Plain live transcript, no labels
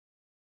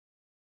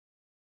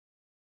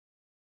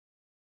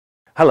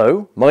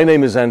Hello, my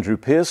name is Andrew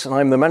Peirce and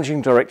I'm the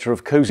Managing Director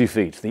of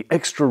Cosyfeet, the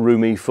extra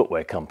roomy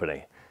footwear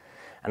company.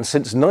 And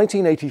since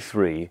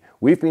 1983,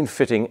 we've been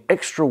fitting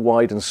extra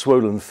wide and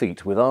swollen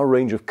feet with our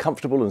range of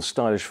comfortable and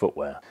stylish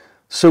footwear.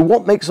 So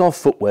what makes our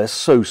footwear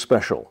so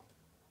special?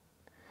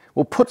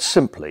 Well, put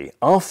simply,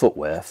 our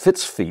footwear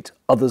fits feet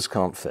others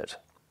can't fit.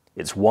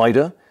 It's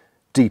wider,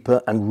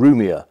 deeper and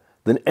roomier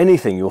than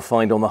anything you'll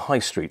find on the high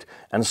street,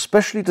 and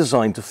specially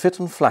designed to fit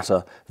and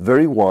flatter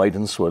very wide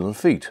and swollen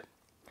feet.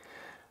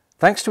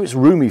 Thanks to its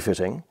roomy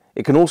fitting,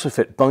 it can also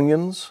fit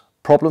bunions,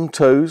 problem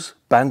toes,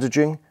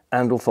 bandaging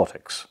and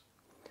orthotics.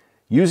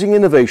 Using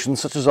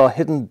innovations such as our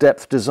hidden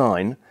depth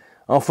design,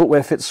 our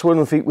footwear fits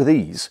swollen feet with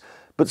ease,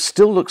 but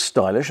still looks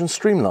stylish and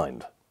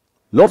streamlined.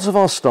 Lots of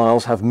our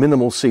styles have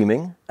minimal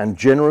seaming and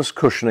generous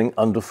cushioning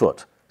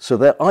underfoot, so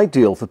they're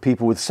ideal for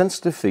people with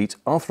sensitive feet,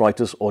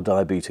 arthritis or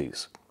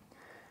diabetes.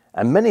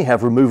 And many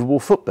have removable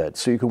footbeds,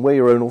 so you can wear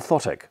your own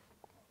orthotic.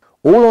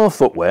 All our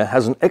footwear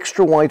has an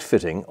extra wide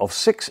fitting of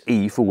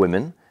 6E for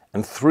women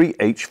and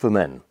 3H for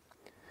men.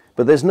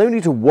 But there's no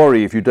need to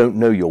worry if you don't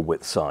know your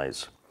width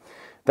size.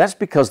 That's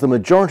because the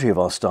majority of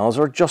our styles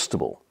are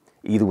adjustable,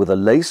 either with a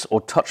lace or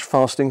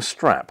touch-fasting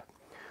strap,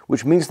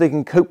 which means they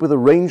can cope with a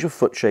range of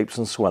foot shapes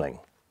and swelling.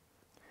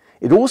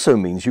 It also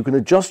means you can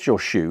adjust your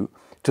shoe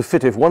to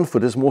fit if one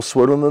foot is more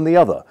swollen than the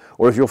other,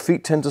 or if your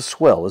feet tend to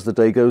swell as the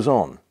day goes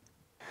on.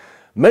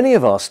 Many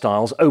of our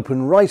styles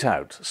open right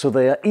out, so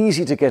they are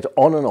easy to get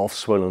on and off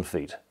swollen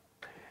feet.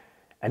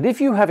 And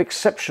if you have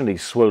exceptionally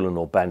swollen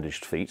or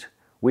bandaged feet,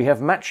 we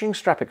have matching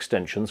strap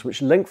extensions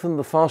which lengthen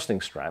the fastening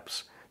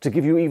straps to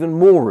give you even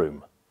more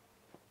room.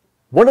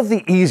 One of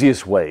the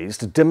easiest ways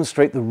to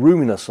demonstrate the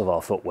roominess of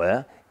our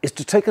footwear is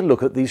to take a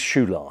look at these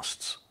shoe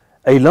lasts.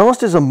 A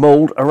last is a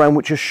mould around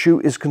which a shoe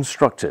is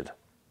constructed.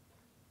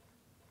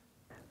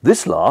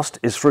 This last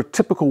is for a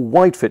typical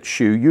wide-fit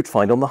shoe you'd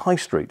find on the high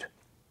street.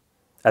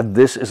 And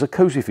this is a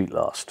Cosyfeet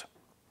last.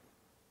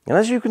 And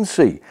as you can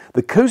see,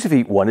 the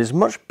Cosyfeet one is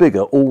much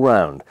bigger all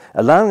round,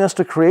 allowing us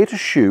to create a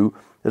shoe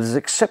that is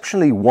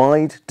exceptionally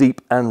wide,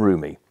 deep and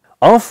roomy.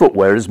 Our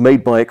footwear is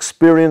made by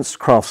experienced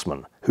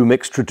craftsmen who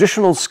mix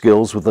traditional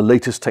skills with the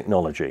latest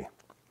technology.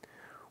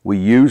 We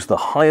use the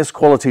highest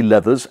quality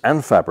leathers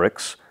and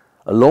fabrics,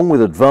 along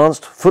with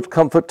advanced foot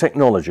comfort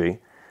technology,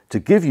 to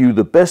give you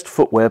the best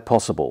footwear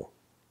possible.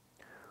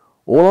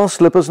 All our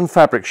slippers and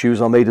fabric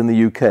shoes are made in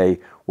the UK,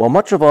 while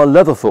much of our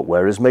leather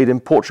footwear is made in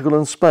Portugal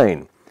and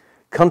Spain,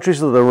 countries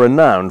that are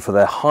renowned for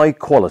their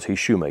high-quality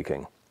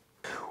shoemaking.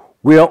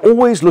 We are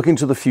always looking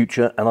to the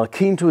future and are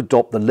keen to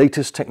adopt the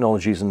latest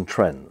technologies and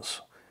trends.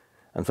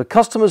 And for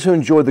customers who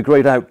enjoy the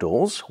great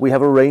outdoors, we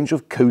have a range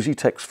of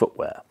Cosytex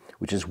footwear,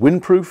 which is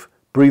windproof,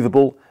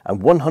 breathable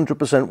and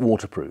 100%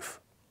 waterproof.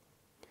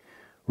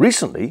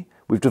 Recently,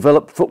 we've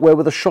developed footwear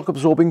with a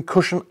shock-absorbing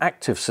cushion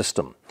active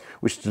system,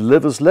 which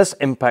delivers less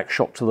impact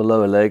shock to the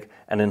lower leg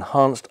and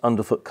enhanced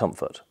underfoot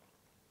comfort.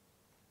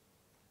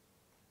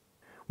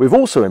 We've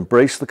also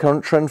embraced the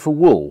current trend for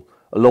wool,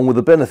 along with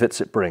the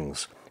benefits it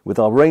brings, with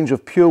our range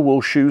of pure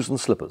wool shoes and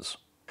slippers.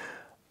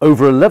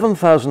 Over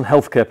 11,000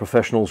 healthcare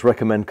professionals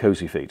recommend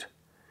Cosyfeet.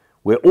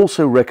 We're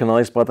also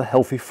recognised by the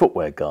Healthy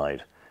Footwear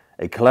Guide,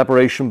 a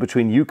collaboration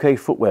between UK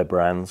footwear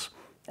brands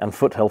and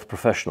foot health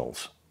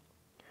professionals.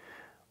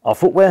 Our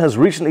footwear has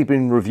recently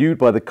been reviewed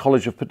by the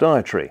College of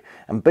Podiatry,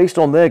 and based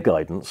on their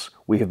guidance,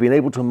 we have been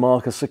able to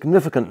mark a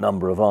significant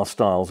number of our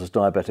styles as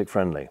diabetic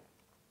friendly.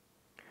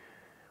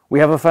 We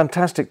have a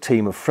fantastic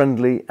team of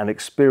friendly and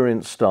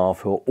experienced staff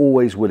who are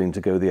always willing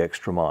to go the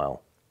extra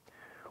mile.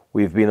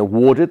 We have been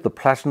awarded the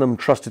Platinum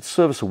Trusted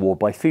Service Award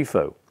by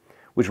FIFO,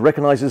 which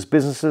recognises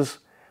businesses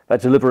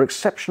that deliver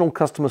exceptional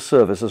customer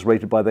service as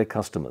rated by their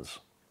customers.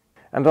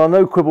 And our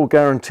no quibble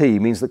guarantee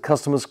means that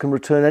customers can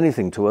return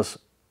anything to us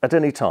at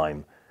any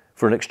time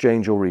for an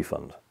exchange or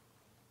refund.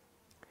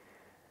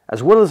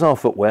 As well as our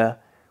footwear,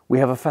 we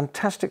have a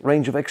fantastic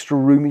range of extra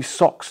roomy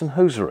socks and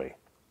hosiery.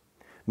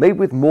 Made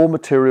with more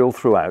material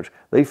throughout,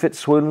 they fit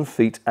swollen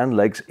feet and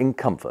legs in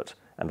comfort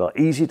and are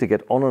easy to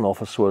get on and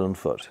off a swollen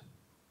foot.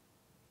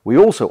 We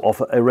also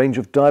offer a range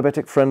of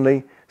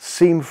diabetic-friendly,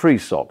 seam-free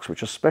socks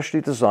which are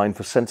specially designed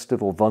for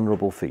sensitive or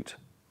vulnerable feet.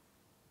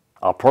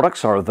 Our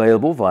products are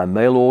available via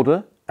mail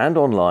order and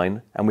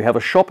online, and we have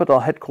a shop at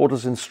our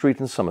headquarters in Street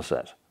in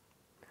Somerset.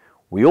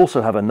 We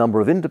also have a number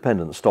of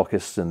independent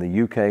stockists in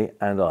the UK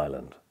and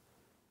Ireland.